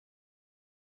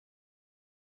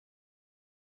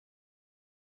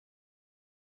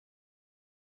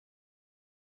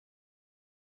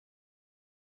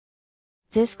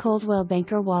This Coldwell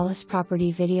Banker Wallace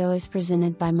property video is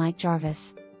presented by Mike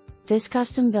Jarvis. This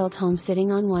custom-built home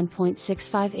sitting on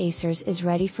 1.65 acres is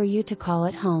ready for you to call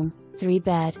it home.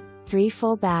 3-bed, 3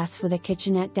 full baths with a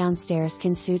kitchenette downstairs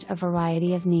can suit a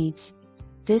variety of needs.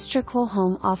 This traquil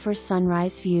home offers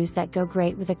sunrise views that go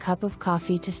great with a cup of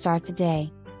coffee to start the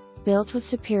day. Built with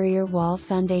superior walls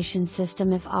foundation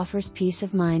system, it offers peace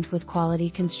of mind with quality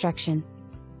construction.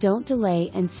 Don't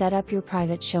delay and set up your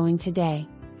private showing today.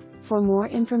 For more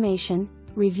information,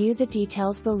 review the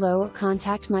details below or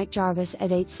contact Mike Jarvis at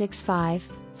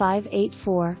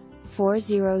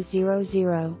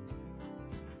 865-584-4000.